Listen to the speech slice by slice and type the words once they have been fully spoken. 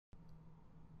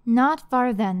Not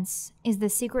far thence is the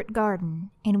secret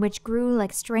garden, in which grew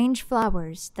like strange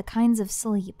flowers the kinds of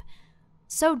sleep,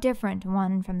 so different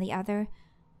one from the other,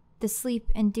 the sleep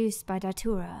induced by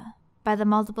datura, by the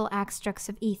multiple extracts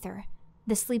of ether,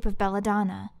 the sleep of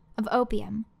belladonna, of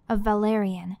opium, of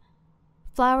valerian,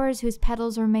 flowers whose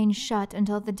petals remain shut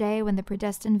until the day when the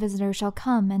predestined visitor shall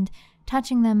come and,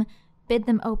 touching them, bid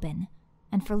them open,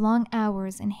 and for long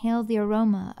hours inhale the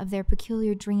aroma of their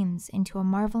peculiar dreams into a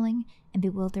marveling and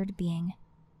bewildered being.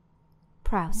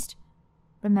 Proust,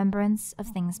 Remembrance of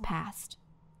Things Past.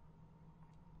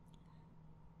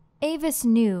 Avis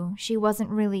knew she wasn't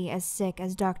really as sick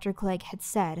as Dr. Clegg had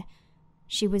said.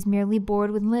 She was merely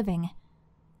bored with living.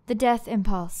 The death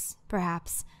impulse,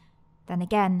 perhaps. Then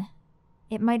again,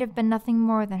 it might have been nothing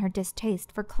more than her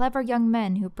distaste for clever young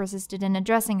men who persisted in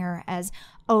addressing her as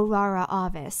Aurora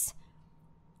Avis.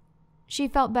 She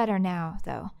felt better now,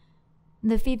 though.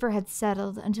 The fever had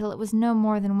settled until it was no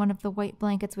more than one of the white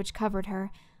blankets which covered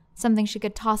her, something she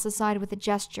could toss aside with a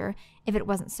gesture if it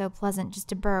wasn't so pleasant just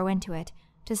to burrow into it,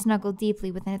 to snuggle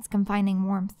deeply within its confining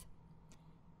warmth.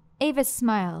 Avis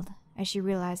smiled as she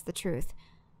realized the truth.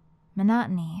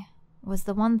 Monotony was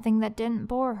the one thing that didn't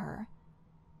bore her.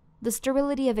 The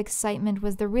sterility of excitement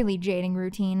was the really jading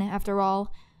routine, after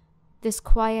all. This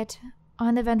quiet,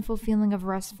 uneventful feeling of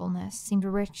restfulness seemed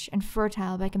rich and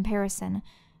fertile by comparison.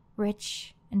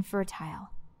 Rich and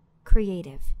fertile.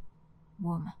 Creative.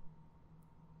 Womb.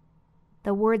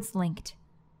 The words linked.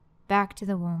 Back to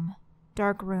the womb.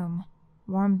 Dark room.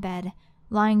 Warm bed.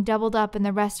 Lying doubled up in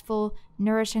the restful,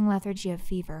 nourishing lethargy of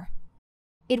fever.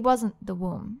 It wasn't the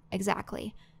womb,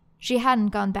 exactly. She hadn't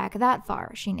gone back that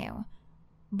far, she knew.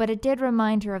 But it did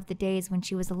remind her of the days when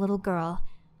she was a little girl.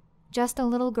 Just a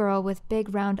little girl with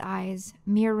big round eyes,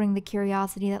 mirroring the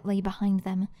curiosity that lay behind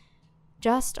them.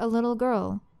 Just a little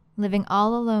girl, living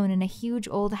all alone in a huge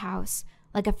old house,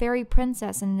 like a fairy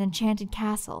princess in an enchanted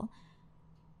castle.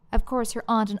 Of course, her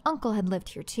aunt and uncle had lived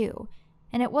here too,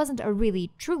 and it wasn't a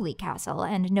really, truly castle,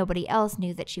 and nobody else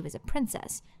knew that she was a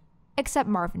princess. Except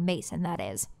Marvin Mason, that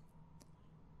is.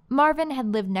 Marvin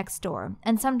had lived next door,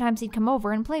 and sometimes he'd come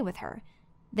over and play with her.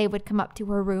 They would come up to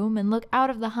her room and look out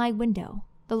of the high window,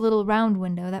 the little round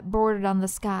window that bordered on the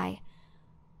sky.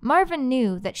 Marvin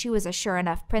knew that she was a sure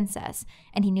enough princess,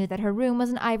 and he knew that her room was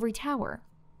an ivory tower.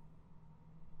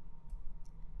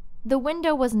 The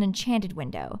window was an enchanted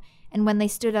window, and when they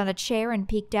stood on a chair and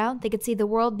peeked out, they could see the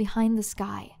world behind the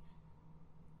sky.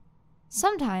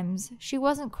 Sometimes she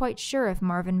wasn't quite sure if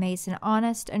Marvin Mason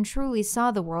honest and truly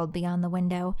saw the world beyond the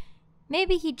window.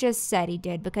 Maybe he just said he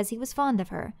did because he was fond of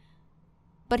her.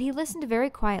 But he listened very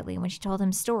quietly when she told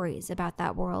him stories about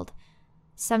that world.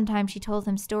 Sometimes she told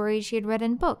him stories she had read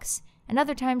in books, and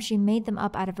other times she made them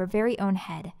up out of her very own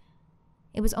head.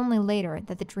 It was only later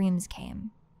that the dreams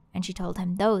came, and she told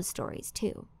him those stories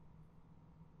too.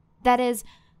 That is,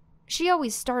 she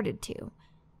always started to,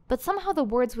 but somehow the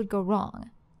words would go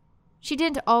wrong. She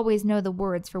didn't always know the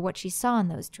words for what she saw in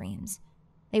those dreams.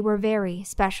 They were very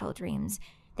special dreams.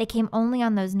 They came only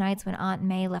on those nights when Aunt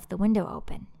May left the window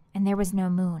open, and there was no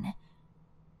moon.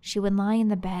 She would lie in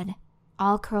the bed,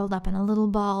 all curled up in a little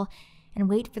ball, and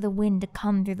wait for the wind to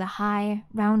come through the high,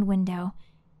 round window.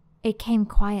 It came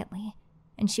quietly,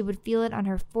 and she would feel it on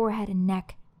her forehead and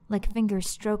neck, like fingers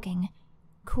stroking.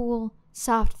 Cool,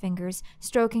 soft fingers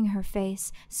stroking her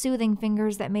face, soothing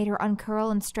fingers that made her uncurl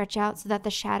and stretch out so that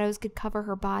the shadows could cover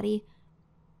her body.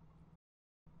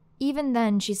 Even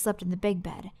then she slept in the big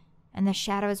bed, and the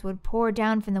shadows would pour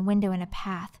down from the window in a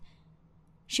path.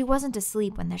 She wasn't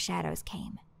asleep when the shadows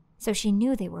came, so she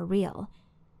knew they were real.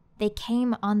 They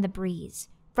came on the breeze,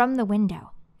 from the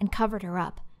window, and covered her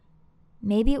up.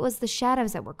 Maybe it was the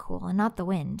shadows that were cool and not the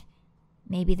wind.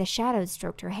 Maybe the shadows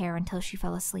stroked her hair until she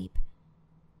fell asleep.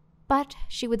 But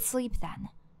she would sleep then,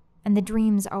 and the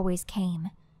dreams always came.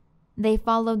 They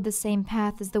followed the same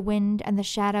path as the wind and the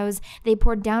shadows. They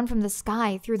poured down from the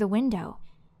sky through the window.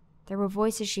 There were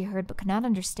voices she heard but could not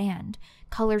understand,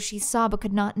 colors she saw but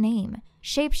could not name,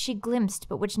 shapes she glimpsed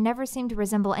but which never seemed to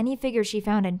resemble any figure she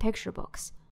found in picture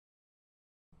books.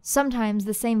 Sometimes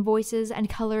the same voices and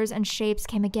colors and shapes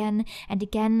came again and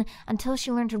again until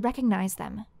she learned to recognize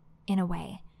them, in a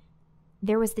way.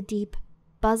 There was the deep,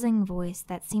 buzzing voice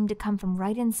that seemed to come from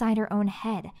right inside her own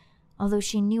head, although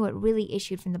she knew it really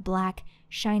issued from the black,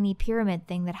 shiny pyramid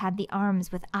thing that had the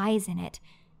arms with eyes in it.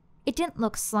 It didn't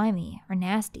look slimy or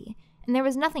nasty, and there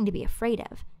was nothing to be afraid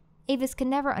of. Avis could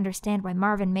never understand why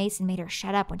Marvin Mason made her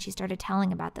shut up when she started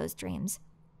telling about those dreams.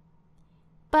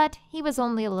 But he was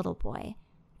only a little boy,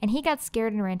 and he got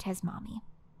scared and ran to his mommy.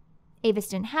 Avis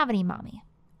didn't have any mommy,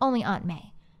 only Aunt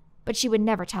May, but she would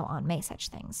never tell Aunt May such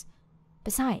things.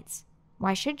 Besides,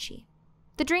 Why should she?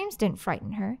 The dreams didn't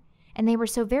frighten her, and they were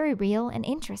so very real and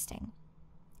interesting.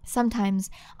 Sometimes,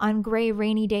 on gray,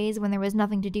 rainy days when there was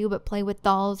nothing to do but play with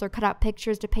dolls or cut out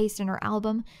pictures to paste in her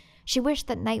album, she wished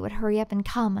that night would hurry up and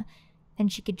come. Then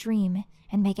she could dream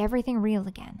and make everything real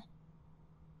again.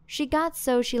 She got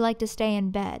so she liked to stay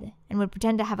in bed and would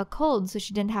pretend to have a cold so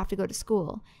she didn't have to go to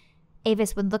school.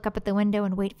 Avis would look up at the window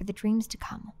and wait for the dreams to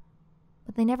come.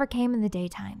 But they never came in the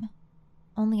daytime,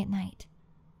 only at night.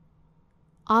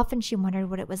 Often she wondered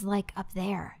what it was like up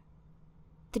there.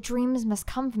 The dreams must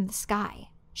come from the sky.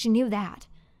 She knew that.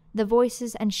 The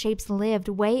voices and shapes lived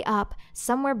way up,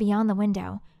 somewhere beyond the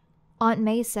window. Aunt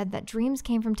May said that dreams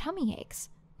came from tummy aches,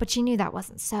 but she knew that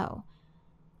wasn't so.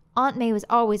 Aunt May was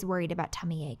always worried about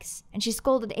tummy aches, and she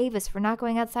scolded Avis for not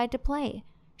going outside to play.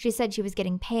 She said she was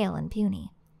getting pale and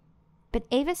puny. But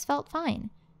Avis felt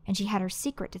fine, and she had her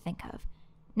secret to think of.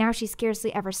 Now she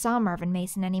scarcely ever saw Marvin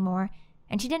Mason anymore,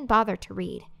 and she didn't bother to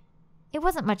read. It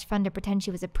wasn't much fun to pretend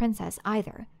she was a princess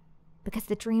either, because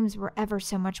the dreams were ever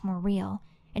so much more real,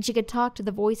 and she could talk to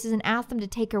the voices and ask them to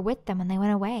take her with them when they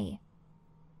went away.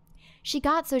 She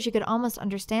got so she could almost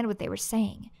understand what they were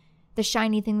saying. The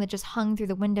shiny thing that just hung through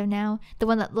the window now, the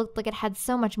one that looked like it had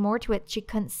so much more to it she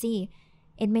couldn't see,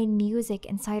 it made music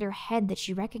inside her head that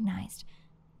she recognized.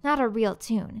 Not a real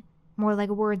tune, more like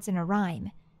words in a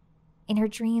rhyme. In her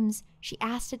dreams, she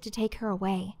asked it to take her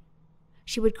away.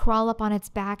 She would crawl up on its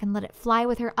back and let it fly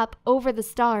with her up over the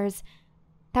stars.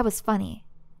 That was funny,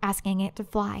 asking it to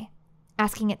fly.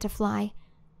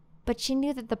 But she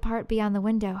knew that the part beyond the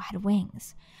window had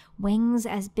wings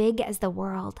as big as the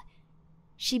world.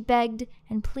 She begged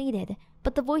and pleaded,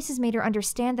 but the voices made her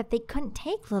understand that they couldn't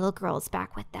take little girls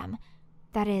back with them.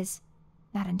 That is,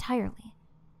 not entirely.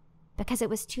 Because it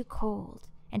was too cold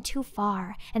and too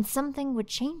far, and something would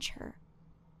change her.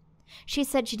 She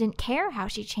said she didn't care how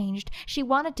she changed. She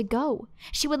wanted to go.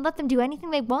 She would let them do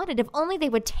anything they wanted if only they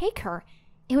would take her.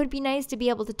 It would be nice to be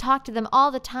able to talk to them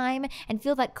all the time and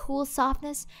feel that cool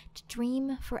softness, to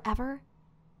dream forever.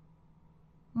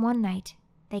 One night,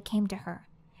 they came to her,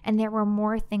 and there were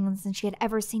more things than she had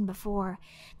ever seen before.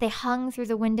 They hung through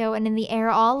the window and in the air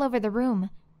all over the room.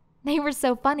 They were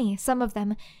so funny, some of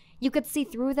them. You could see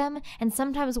through them, and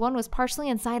sometimes one was partially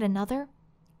inside another.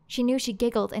 She knew she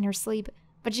giggled in her sleep,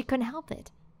 but she couldn't help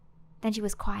it. Then she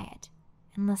was quiet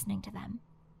and listening to them.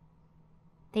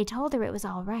 They told her it was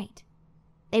all right.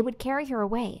 They would carry her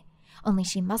away, only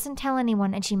she mustn't tell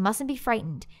anyone and she mustn't be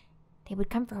frightened. They would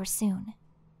come for her soon.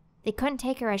 They couldn't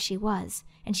take her as she was,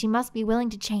 and she must be willing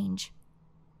to change.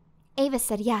 Avis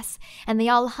said yes, and they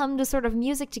all hummed a sort of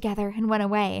music together and went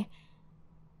away.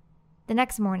 The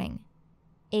next morning,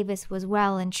 Avis was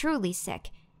well and truly sick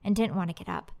and didn't want to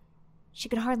get up. She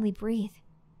could hardly breathe.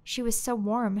 She was so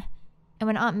warm, and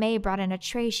when Aunt May brought in a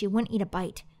tray, she wouldn't eat a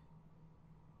bite.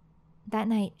 That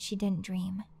night, she didn't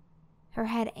dream. Her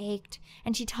head ached,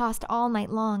 and she tossed all night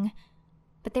long,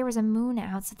 but there was a moon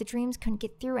out, so the dreams couldn't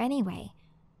get through anyway.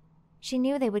 She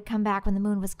knew they would come back when the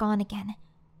moon was gone again,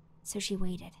 so she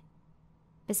waited.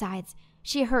 Besides,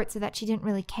 she hurt so that she didn't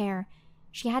really care.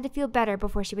 She had to feel better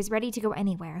before she was ready to go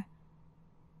anywhere.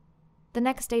 The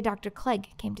next day, Dr. Clegg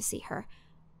came to see her.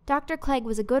 Dr. Clegg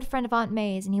was a good friend of Aunt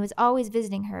May's, and he was always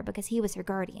visiting her because he was her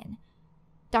guardian.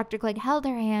 Dr. Clegg held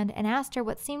her hand and asked her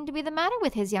what seemed to be the matter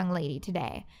with his young lady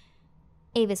today.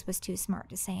 Avis was too smart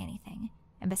to say anything,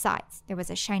 and besides, there was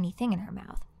a shiny thing in her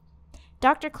mouth.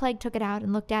 Dr. Clegg took it out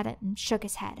and looked at it and shook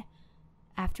his head.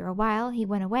 After a while, he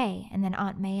went away, and then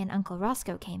Aunt May and Uncle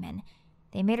Roscoe came in.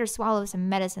 They made her swallow some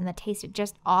medicine that tasted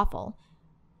just awful.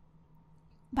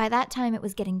 By that time, it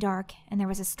was getting dark, and there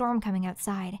was a storm coming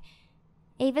outside.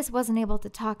 Avis wasn't able to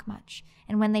talk much,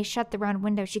 and when they shut the round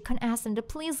window, she couldn't ask them to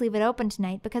please leave it open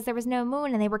tonight because there was no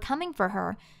moon and they were coming for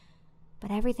her. But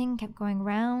everything kept going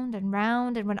round, and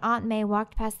when Aunt May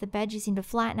walked past the bed, she seemed to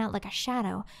flatten out like a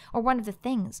shadow, or one of the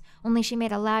things, only she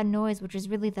made a loud noise which was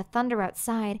really the thunder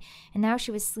outside, and now she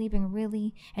was sleeping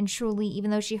really and truly even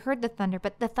though she heard the thunder,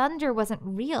 but the thunder wasn't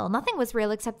real. Nothing was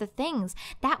real except the things.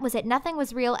 That was it. Nothing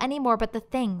was real anymore but the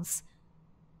things.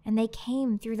 And they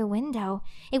came through the window.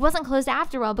 It wasn't closed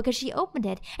after all because she opened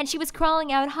it, and she was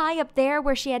crawling out high up there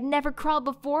where she had never crawled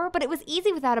before, but it was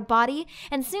easy without a body,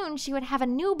 and soon she would have a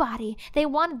new body. They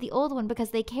wanted the old one because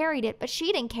they carried it, but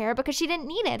she didn't care because she didn't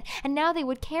need it, and now they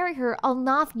would carry her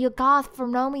Alnath Yogoth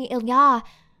Vernomi Ilya.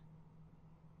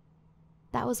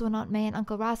 That was when Aunt May and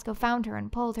Uncle Roscoe found her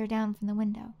and pulled her down from the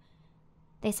window.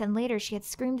 They said later she had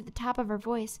screamed at the top of her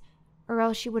voice, or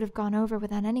else she would have gone over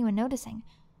without anyone noticing.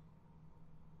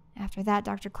 After that,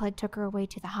 Dr. Clegg took her away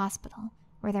to the hospital,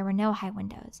 where there were no high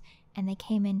windows, and they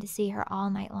came in to see her all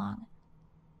night long.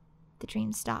 The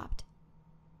dream stopped.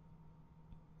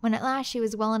 When at last she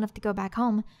was well enough to go back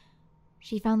home,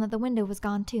 she found that the window was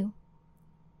gone too.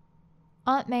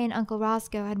 Aunt May and Uncle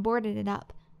Roscoe had boarded it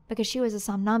up because she was a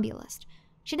somnambulist.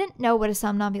 She didn't know what a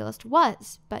somnambulist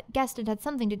was, but guessed it had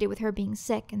something to do with her being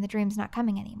sick and the dreams not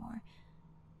coming anymore.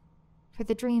 For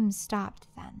the dreams stopped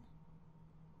then.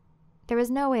 There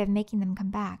was no way of making them come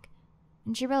back,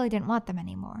 and she really didn't want them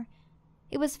anymore.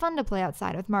 It was fun to play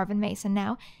outside with Marvin Mason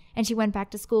now, and she went back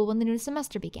to school when the new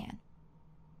semester began.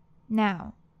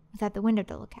 Now, without the window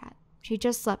to look at, she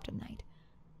just slept at night.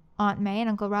 Aunt May and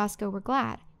Uncle Roscoe were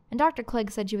glad, and Dr.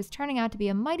 Clegg said she was turning out to be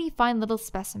a mighty fine little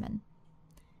specimen.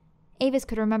 Avis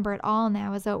could remember it all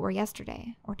now as though it were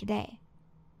yesterday, or today,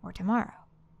 or tomorrow.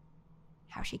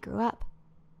 How she grew up.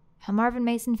 How Marvin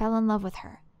Mason fell in love with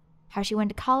her. How she went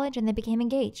to college and they became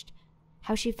engaged.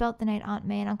 How she felt the night Aunt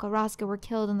May and Uncle Roscoe were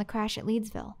killed in the crash at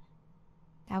Leedsville.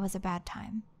 That was a bad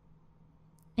time.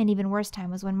 An even worse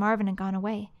time was when Marvin had gone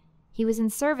away. He was in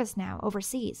service now,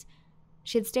 overseas.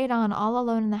 She had stayed on all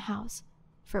alone in the house,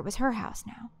 for it was her house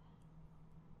now.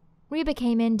 Reba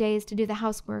came in days to do the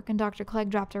housework, and Dr. Clegg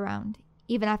dropped around,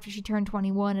 even after she turned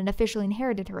 21 and officially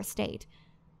inherited her estate.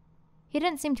 He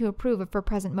didn't seem to approve of her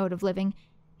present mode of living.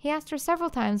 He asked her several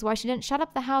times why she didn't shut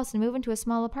up the house and move into a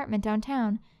small apartment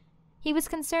downtown. He was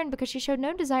concerned because she showed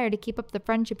no desire to keep up the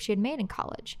friendship she had made in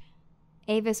college.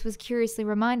 Avis was curiously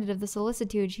reminded of the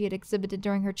solicitude she had exhibited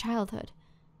during her childhood.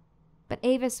 But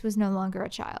Avis was no longer a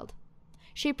child.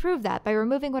 She proved that by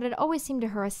removing what had always seemed to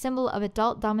her a symbol of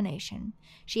adult domination.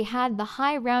 She had the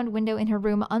high round window in her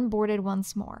room unboarded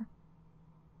once more.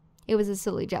 It was a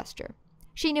silly gesture.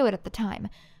 She knew it at the time,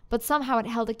 but somehow it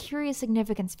held a curious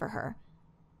significance for her.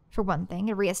 For one thing,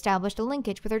 it reestablished a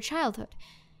linkage with her childhood,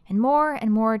 and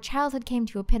more childhood came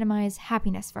to epitomize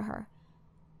happiness for her.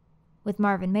 With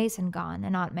Marvin Mason gone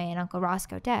and Aunt May and Uncle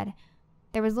Roscoe dead,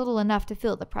 there was little enough to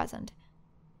fill the present.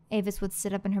 Avis would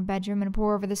sit up in her bedroom and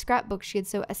pore over the scrapbooks she had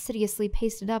so assiduously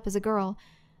pasted up as a girl.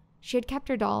 She had kept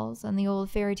her dolls and the old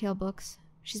fairy tale books.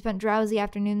 She spent drowsy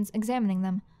afternoons examining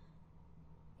them.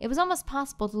 It was almost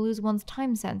possible to lose one's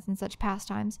time sense in such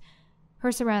pastimes.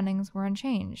 Her surroundings were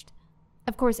unchanged.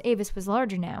 Of course, Avis was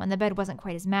larger now, and the bed wasn't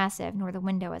quite as massive, nor the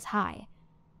window as high.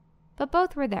 But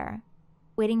both were there,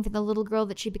 waiting for the little girl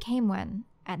that she became when,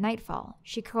 at nightfall,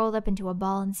 she curled up into a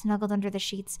ball and snuggled under the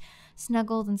sheets,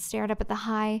 snuggled and stared up at the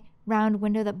high, round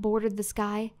window that bordered the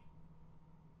sky.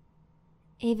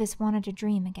 Avis wanted to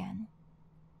dream again.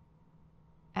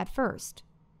 At first,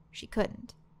 she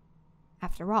couldn't.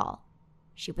 After all,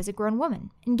 she was a grown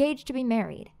woman, engaged to be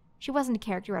married. She wasn't a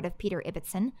character out of Peter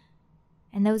Ibbotson,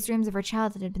 and those dreams of her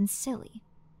childhood had been silly.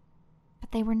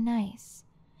 But they were nice.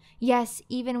 Yes,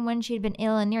 even when she had been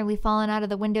ill and nearly fallen out of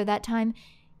the window that time,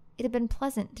 it had been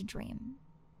pleasant to dream.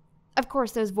 Of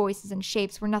course, those voices and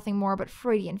shapes were nothing more but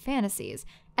Freudian fantasies.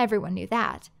 Everyone knew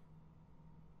that.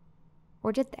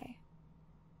 Or did they?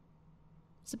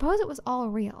 Suppose it was all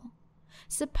real.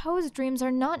 Suppose dreams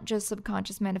are not just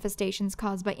subconscious manifestations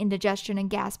caused by indigestion and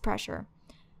gas pressure.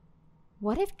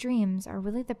 What if dreams are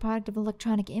really the product of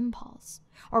electronic impulse,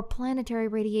 or planetary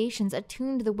radiations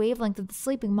attuned to the wavelength of the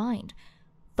sleeping mind?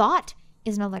 Thought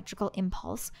is an electrical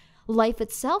impulse. Life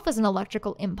itself is an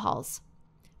electrical impulse.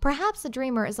 Perhaps the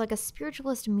dreamer is like a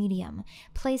spiritualist medium,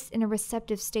 placed in a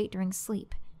receptive state during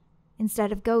sleep.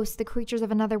 Instead of ghosts, the creatures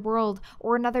of another world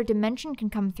or another dimension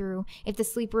can come through if the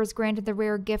sleeper is granted the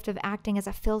rare gift of acting as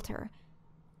a filter.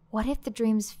 What if the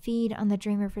dreams feed on the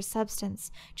dreamer for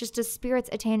substance, just as spirits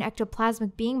attain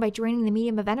ectoplasmic being by draining the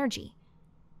medium of energy?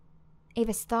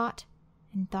 Avis thought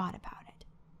and thought about it.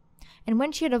 And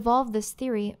when she had evolved this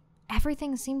theory,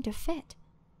 everything seemed to fit.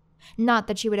 Not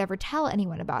that she would ever tell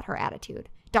anyone about her attitude.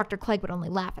 Dr. Clegg would only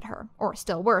laugh at her, or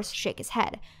still worse, shake his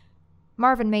head.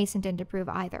 Marvin Mason didn't approve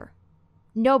either.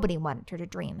 Nobody wanted her to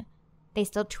dream. They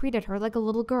still treated her like a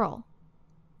little girl.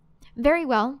 Very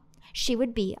well, she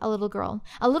would be a little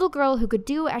girl who could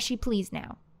do as she pleased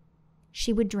now.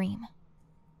 She would dream.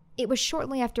 It was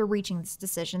shortly after reaching this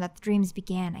decision that the dreams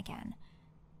began again.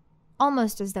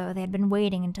 Almost as though they had been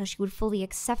waiting until she would fully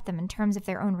accept them in terms of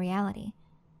their own reality.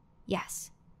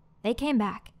 Yes, they came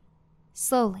back.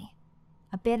 Slowly,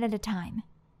 a bit at a time.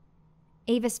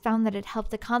 Avis found that it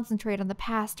helped to concentrate on the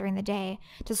past during the day,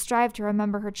 to strive to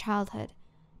remember her childhood.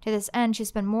 To this end, she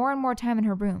spent more and more time in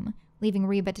her room, leaving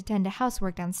Reba to tend to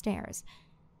housework downstairs.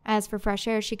 As for fresh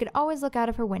air, she could always look out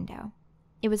of her window.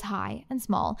 It was high and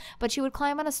small, but she would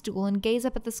climb on a stool and gaze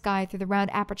up at the sky through the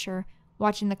round aperture,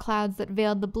 watching the clouds that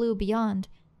veiled the blue beyond,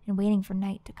 and waiting for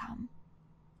night to come.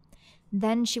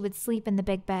 Then she would sleep in the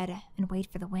big bed and wait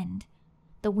for the wind.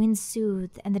 The wind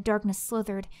soothed and the darkness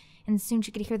slithered, and soon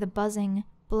she could hear the buzzing,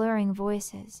 blurring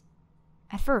voices.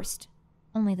 At first,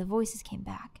 Only the voices came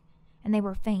back, and they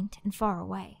were faint and far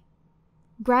away.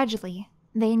 Gradually,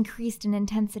 they increased in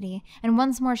intensity, and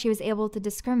once more she was able to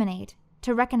discriminate,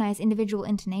 to recognize individual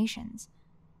intonations.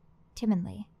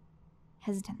 Timidly,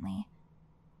 hesitantly,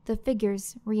 the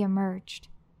figures re-emerged.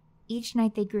 Each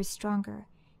night they grew stronger.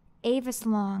 Avis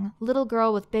Long, little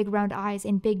girl with big round eyes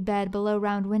in big bed below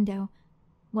round window,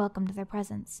 welcomed their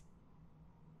presence.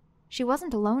 She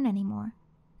wasn't alone anymore.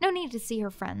 No need to see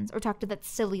her friends or talk to that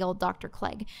silly old Dr.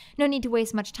 Clegg. No need to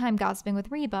waste much time gossiping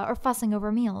with Reba or fussing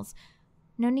over meals.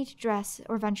 No need to dress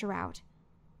or venture out.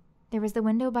 There was the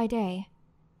window by day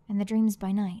and the dreams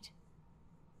by night.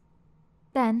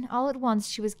 Then, all at once,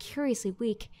 she was curiously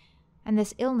weak, and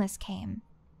this illness came.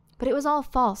 But it was all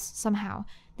false, somehow,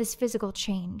 this physical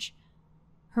change.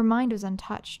 Her mind was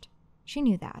untouched. She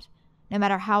knew that. No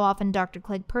matter how often Dr.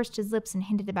 Clegg pursed his lips and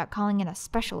hinted about calling in a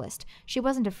specialist, she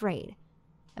wasn't afraid.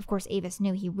 Of course, Avis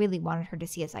knew he really wanted her to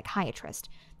see a psychiatrist.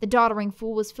 The doddering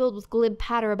fool was filled with glib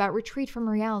patter about retreat from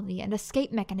reality and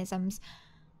escape mechanisms.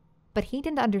 But he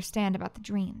didn't understand about the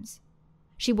dreams.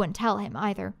 She wouldn't tell him,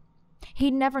 either.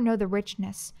 He'd never know the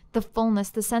richness, the fullness,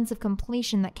 the sense of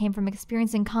completion that came from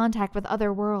experiencing contact with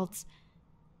other worlds.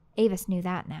 Avis knew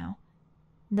that now.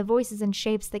 The voices and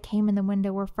shapes that came in the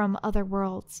window were from other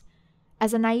worlds.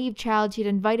 As a naive child, she'd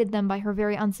invited them by her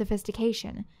very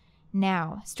unsophistication.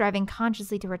 Now, striving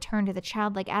consciously to return to the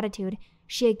childlike attitude,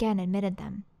 she again admitted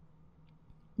them.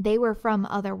 They were from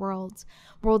other worlds,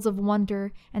 worlds of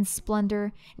wonder and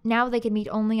splendor. Now they could meet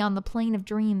only on the plane of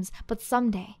dreams, but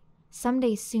someday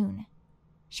soon,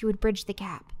 she would bridge the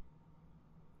gap.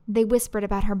 They whispered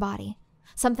about her body,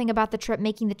 something about the trip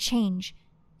making the change.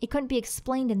 It couldn't be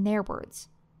explained in their words.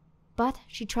 But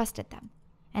she trusted them,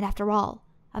 and after all,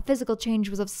 a physical change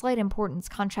was of slight importance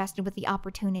contrasted with the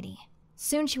opportunity.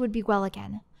 Soon she would be well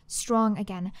again, strong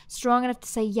enough to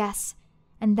say yes,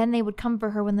 and then they would come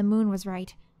for her when the moon was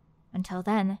right. Until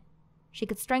then, she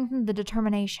could strengthen the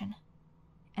determination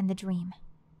and the dream.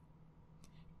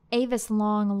 Avis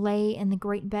Long lay in the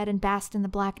great bed and basked in the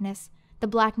blackness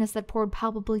that poured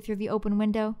palpably through the open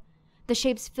window. The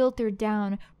shapes filtered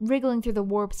down, wriggling through the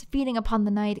warps, feeding upon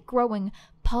the night, growing,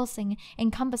 pulsing,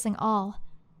 encompassing all.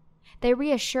 They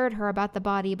reassured her about the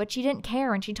body, but she didn't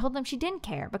care, and she told them she didn't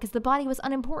care, because the body was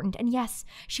unimportant, and yes,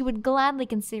 she would gladly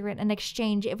consider it an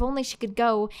exchange if only she could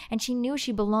go, and she knew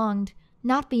she belonged.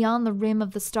 Not beyond the rim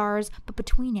of the stars, but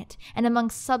between it, and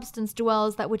amongst substance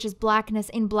dwells that which is blackness.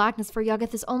 In blackness for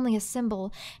Yuggoth is only a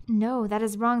symbol. No, that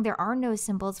is wrong, there are no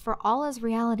symbols, for all is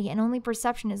reality, and only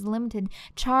perception is limited.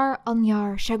 Char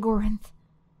Alnyar Shagorinth.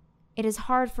 It is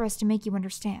hard for us to make you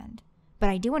understand, but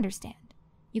I do understand.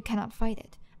 You cannot fight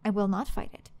it. I will not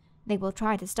fight it. They will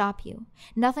try to stop you.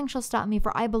 Nothing shall stop me,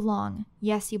 for I belong.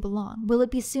 Yes, you belong. Will it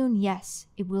be soon? Yes,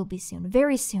 it will be soon.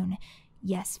 Very soon.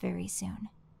 Yes, very soon.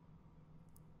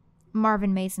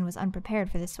 Marvin Mason was unprepared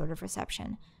for this sort of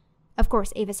reception. Of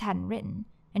course, Avis hadn't written,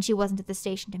 and she wasn't at the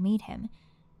station to meet him,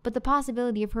 but the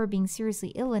possibility of her being seriously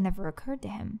ill had never occurred to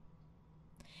him.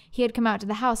 He had come out to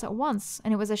the house at once,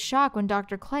 and it was a shock when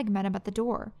Dr. Clegg met him at the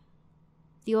door.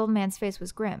 The old man's face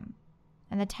was grim,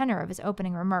 and the tenor of his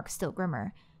opening remarks still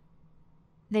grimmer.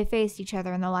 They faced each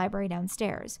other in the library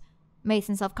downstairs,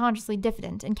 Mason self-consciously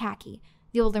diffident and khaki,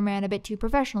 the older man a bit too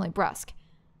professionally brusque.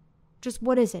 "Just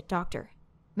what is it, doctor?"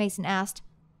 Mason asked.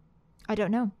 "I don't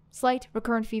know. Slight,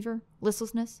 recurrent fever,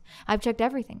 listlessness. I've checked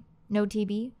everything. No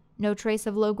TB, no trace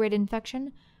of low-grade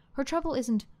infection. Her trouble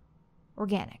isn't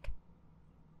organic."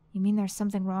 "You mean there's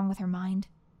something wrong with her mind?"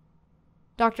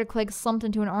 Dr. Clegg slumped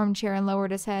into an armchair and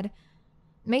lowered his head.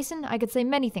 "Mason, I could say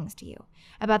many things to you.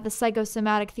 About the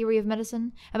psychosomatic theory of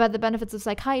medicine, about the benefits of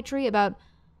psychiatry, but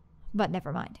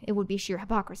never mind. It would be sheer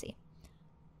hypocrisy.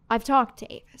 I've talked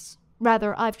to Avis.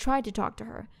 Rather, I've tried to talk to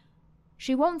her.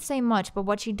 She won't say much, but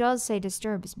what she does say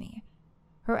disturbs me.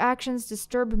 Her actions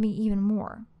disturb me even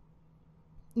more.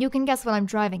 You can guess what I'm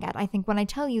driving at, I think, when I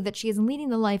tell you that she is leading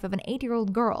the life of an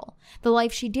 8-year-old girl, the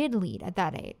life she did lead at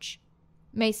that age."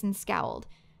 Mason scowled.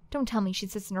 "Don't tell me she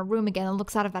sits in her room again and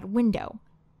looks out of that window."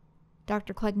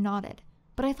 Dr. Clegg nodded.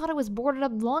 "But I thought it was boarded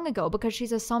up long ago because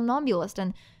she's a somnambulist,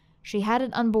 and she had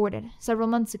it unboarded several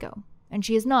months ago, and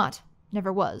she is not,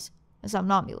 never was, a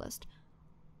somnambulist."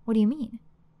 "What do you mean?"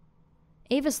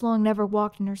 "Avis Long never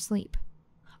walked in her sleep.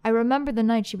 I remember the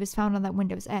night she was found on that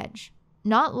window's edge.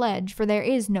 Not ledge, for there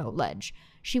is no ledge.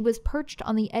 She was perched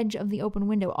on the edge of the open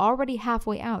window, already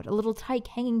halfway out, a little tyke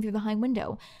hanging through the high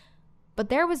window. But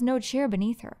there was no chair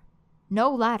beneath her, no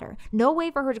ladder, no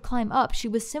way for her to climb up. She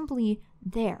was simply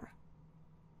there."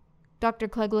 Dr.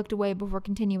 Clegg looked away before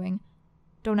continuing.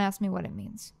 "Don't ask me what it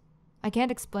means. I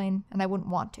can't explain, and I wouldn't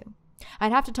want to.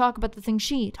 I'd have to talk about the things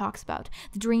she talks about,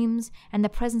 the dreams and the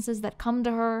presences that come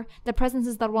to her, the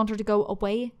presences that want her to go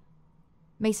away.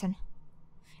 Mason,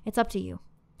 it's up to you.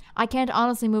 I can't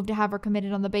honestly move to have her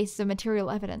committed on the basis of material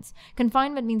evidence.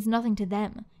 Confinement means nothing to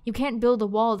them. You can't build a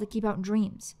wall to keep out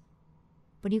dreams.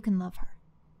 But you can love her.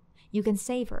 You can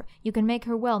save her. You can make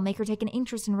her well, make her take an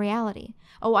interest in reality.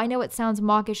 Oh, I know it sounds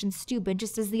mawkish and stupid,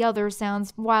 just as the other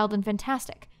sounds wild and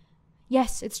fantastic.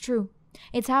 Yes, it's true.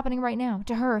 It's happening right now.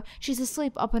 To her, she's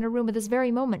asleep up in her room at this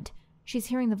very moment. She's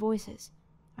hearing the voices.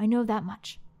 I know that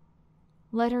much.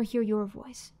 Let her hear your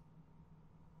voice.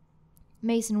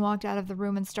 Mason walked out of the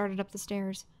room and started up the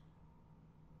stairs.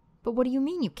 But what do you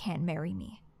mean you can't marry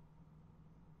me?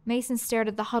 Mason stared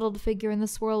at the huddled figure in the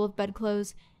swirl of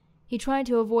bedclothes. He tried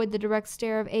to avoid the direct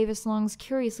stare of Avis Long's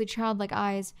curiously childlike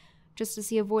eyes, just as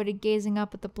he avoided gazing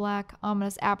up at the black,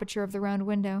 ominous aperture of the round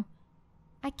window.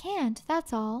 I can't,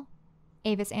 that's all,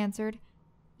 Avis answered.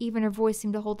 Even her voice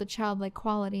seemed to hold a childlike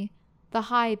quality. The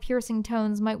high, piercing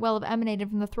tones might well have emanated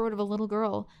from the throat of a little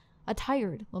girl, a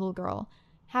tired little girl,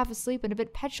 half asleep and a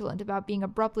bit petulant about being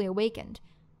abruptly awakened.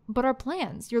 But our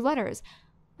plans, your letters.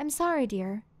 I'm sorry,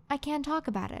 dear. I can't talk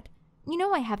about it. You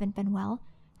know I haven't been well.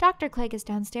 Dr. Clegg is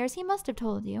downstairs. He must have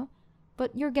told you.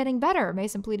 But you're getting better,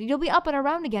 Mason pleaded. You'll be up and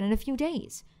around again in a few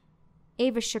days.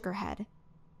 Ava shook her head.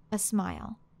 A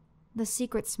smile, the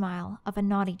secret smile of a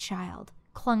naughty child,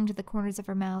 clung to the corners of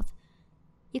her mouth.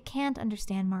 You can't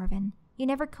understand, Marvin. You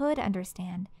never could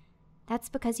understand. That's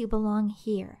because you belong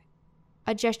here.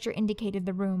 A gesture indicated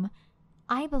the room.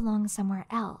 I belong somewhere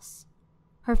else.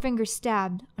 Her fingers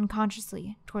stabbed,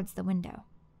 unconsciously, towards the window.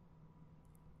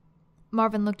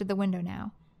 Marvin looked at the window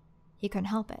now. He couldn't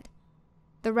help it.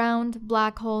 The round,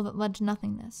 black hole that led to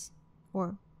nothingness.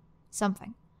 Or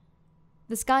something.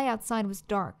 The sky outside was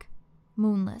dark,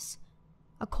 moonless.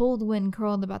 A cold wind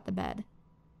curled about the bed.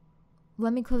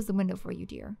 Let me close the window for you,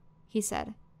 dear, he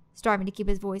said, striving to keep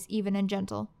his voice even and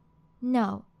gentle.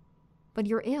 No. But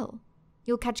you're ill.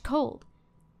 You'll catch cold.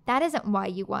 That isn't why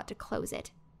you want to close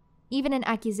it. Even in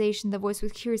accusation, the voice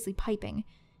was curiously piping.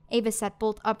 Ava sat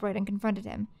bolt upright and confronted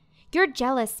him. You're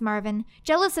jealous, Marvin.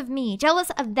 Jealous of me. Jealous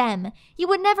of them. You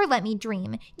would never let me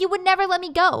dream. You would never let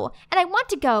me go. And I want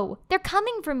to go. They're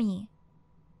coming for me.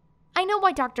 I know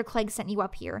why Dr. Clegg sent you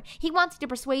up here. He wants you to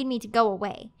persuade me to go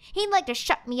away. He'd like to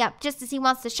shut me up just as he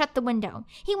wants to shut the window.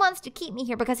 He wants to keep me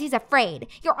here because he's afraid.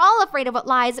 You're all afraid of what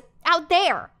lies out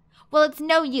there. Well, it's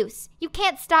no use. You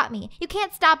can't stop me. You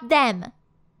can't stop them.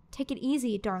 Take it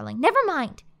easy, darling. Never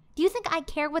mind. Do you think I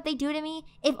care what they do to me?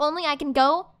 If only I can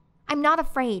go? I'm not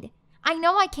afraid. I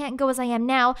know I can't go as I am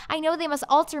now. I know they must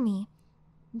alter me.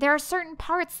 There are certain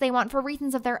parts they want for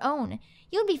reasons of their own.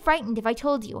 You'd be frightened if I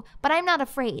told you, but I'm not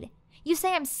afraid. You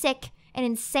say I'm sick and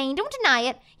insane. Don't deny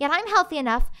it. Yet I'm healthy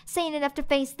enough, sane enough to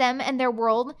face them and their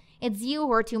world. It's you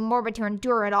who are too morbid to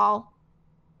endure it all.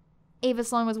 Ava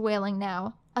Sloan was wailing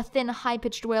now, a thin,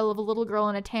 high-pitched wail of a little girl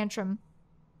in a tantrum.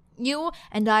 You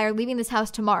and I are leaving this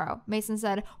house tomorrow, Mason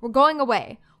said. We're going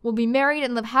away. We'll be married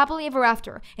and live happily ever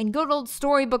after, in good old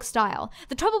storybook style.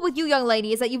 The trouble with you, young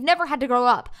lady, is that you've never had to grow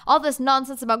up. All this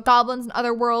nonsense about goblins and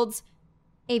other worlds.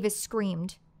 Avis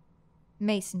screamed.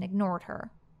 Mason ignored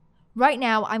her. Right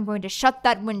now, I'm going to shut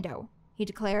that window, he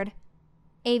declared.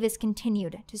 Avis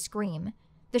continued to scream.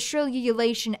 The shrill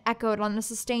ululation echoed on a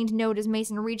sustained note as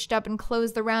Mason reached up and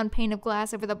closed the round pane of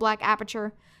glass over the black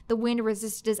aperture. The wind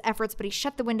resisted his efforts, but he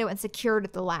shut the window and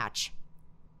secured the latch.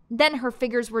 Then her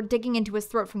fingers were digging into his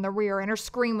throat from the rear, and her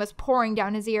scream was pouring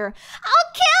down his ear.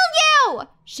 I'll kill you!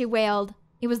 She wailed.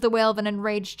 It was the wail of an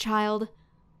enraged child.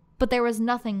 But there was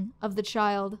nothing of the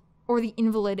child, or the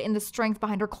invalid, in the strength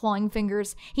behind her clawing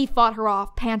fingers. He fought her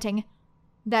off, panting.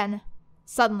 Then,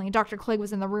 suddenly, Dr. Clegg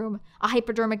was in the room. A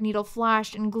hypodermic needle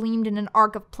flashed and gleamed in an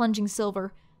arc of plunging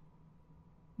silver.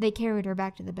 They carried her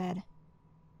back to the bed,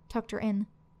 tucked her in.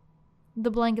 The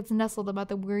blankets nestled about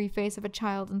the weary face of a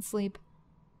child in sleep.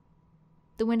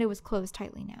 The window was closed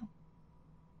tightly now.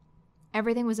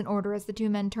 Everything was in order as the two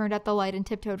men turned out the light and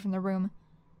tiptoed from the room.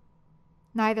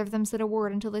 Neither of them said a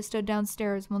word until they stood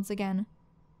downstairs once again.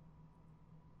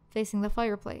 Facing the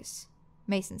fireplace,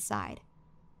 Mason sighed.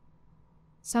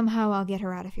 Somehow I'll get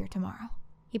her out of here tomorrow,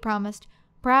 he promised.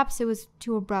 Perhaps it was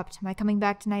too abrupt, my coming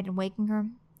back tonight and waking her.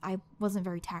 I wasn't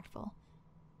very tactful.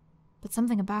 But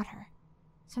something about her,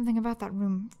 something about that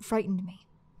room frightened me.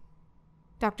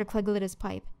 Dr. Clegg lit his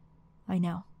pipe. I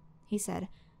know, he said.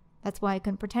 That's why I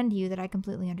couldn't pretend to you that I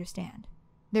completely understand.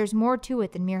 There's more to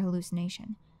it than mere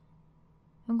hallucination.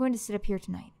 I'm going to sit up here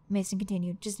tonight, Mason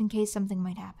continued, just in case something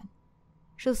might happen.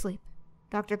 She'll sleep,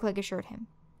 Dr. Clegg assured him.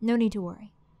 No need to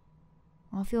worry.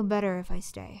 I'll feel better if I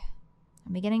stay.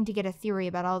 I'm beginning to get a theory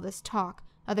about all this talk,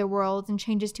 other worlds, and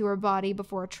changes to her body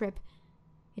before a trip.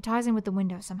 It ties in with the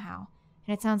window somehow,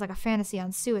 and it sounds like a fantasy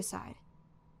on suicide.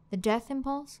 The death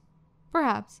impulse?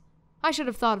 Perhaps. I should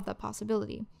have thought of that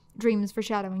possibility. Dreams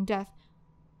foreshadowing death.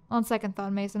 On second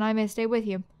thought, Mason, I may stay with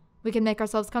you. We can make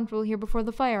ourselves comfortable here before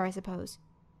the fire, I suppose.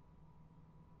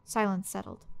 Silence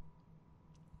settled.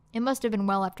 It must have been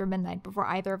well after midnight before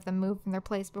either of them moved from their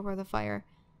place before the fire.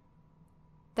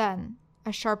 Then,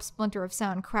 a sharp splinter of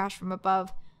sound crashed from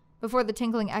above. Before the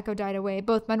tinkling echo died away,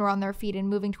 both men were on their feet and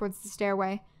moving towards the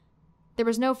stairway. There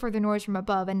was no further noise from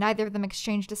above, and neither of them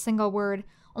exchanged a single word.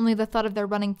 Only the thud of their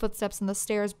running footsteps on the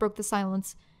stairs broke the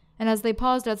silence, and as they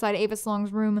paused outside Avis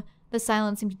Long's room, the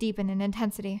silence seemed to deepen in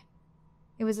intensity.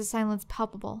 It was a silence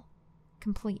palpable,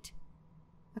 complete,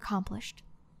 accomplished.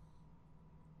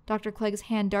 Dr. Clegg's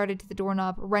hand darted to the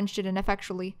doorknob, wrenched it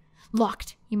ineffectually.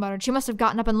 "Locked," he muttered. "She must have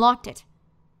gotten up and locked it."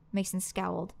 Mason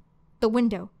scowled. "The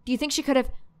window. Do you think she could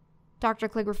have—" Dr.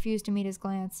 Clegg refused to meet his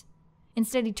glance.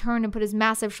 Instead, he turned and put his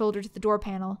massive shoulder to the door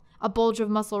panel. A bulge of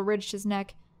muscle ridged his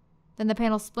neck. Then the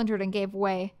panel splintered and gave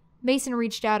way. Mason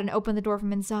reached out and opened the door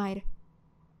from inside.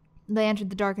 They entered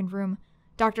the darkened room,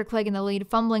 Dr. Clegg in the lead,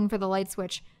 fumbling for the light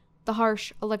switch. The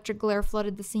harsh, electric glare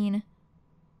flooded the scene.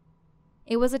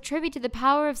 It was a tribute to the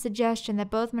power of suggestion that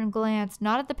both men glanced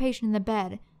not at the patient in the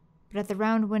bed, but at the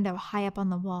round window high up on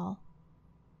the wall.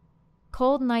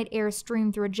 Cold night air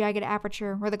streamed through a jagged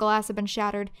aperture where the glass had been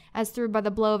shattered, as through by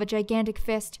the blow of a gigantic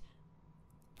fist.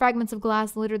 Fragments of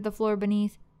glass littered the floor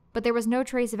beneath, but there was no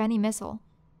trace of any missile.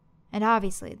 And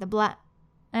obviously the glass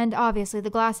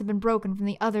had been broken from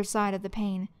the other side of the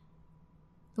pane.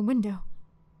 "The window,"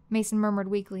 Mason murmured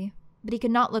weakly, but he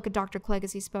could not look at Dr. Clegg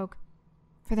as he spoke,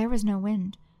 for there was no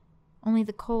wind, only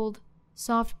the cold,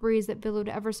 soft breeze that billowed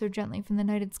ever so gently from the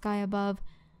nighted sky above.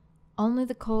 Only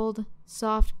the cold,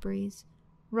 soft breeze,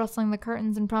 rustling the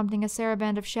curtains and prompting a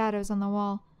saraband of shadows on the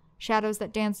wall, shadows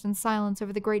that danced in silence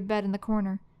over the great bed in the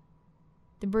corner.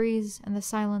 The breeze and the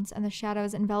silence and the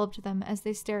shadows enveloped them as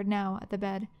they stared now at the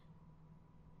bed.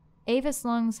 Avis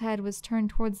Long's head was turned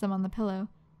towards them on the pillow.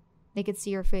 They could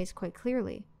see her face quite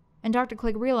clearly, and Dr.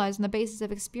 Clegg realized on the basis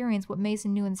of experience what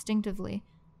Mason knew instinctively.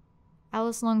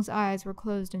 Alice Long's eyes were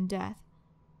closed in death.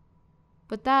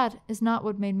 But that is not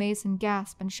what made Mason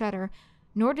gasp and shudder,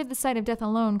 nor did the sight of death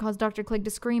alone cause Dr. Clegg to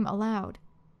scream aloud.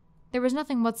 There was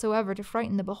nothing whatsoever to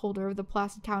frighten the beholder of the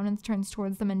placid countenance turned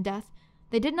towards them in death.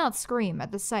 They did not scream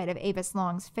at the sight of Avis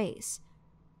Long's face.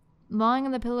 Lying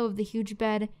on the pillow of the huge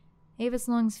bed, Avis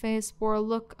Long's face bore a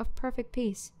look of perfect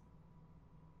peace.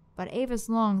 But Avis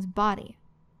Long's body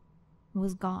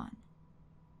was gone.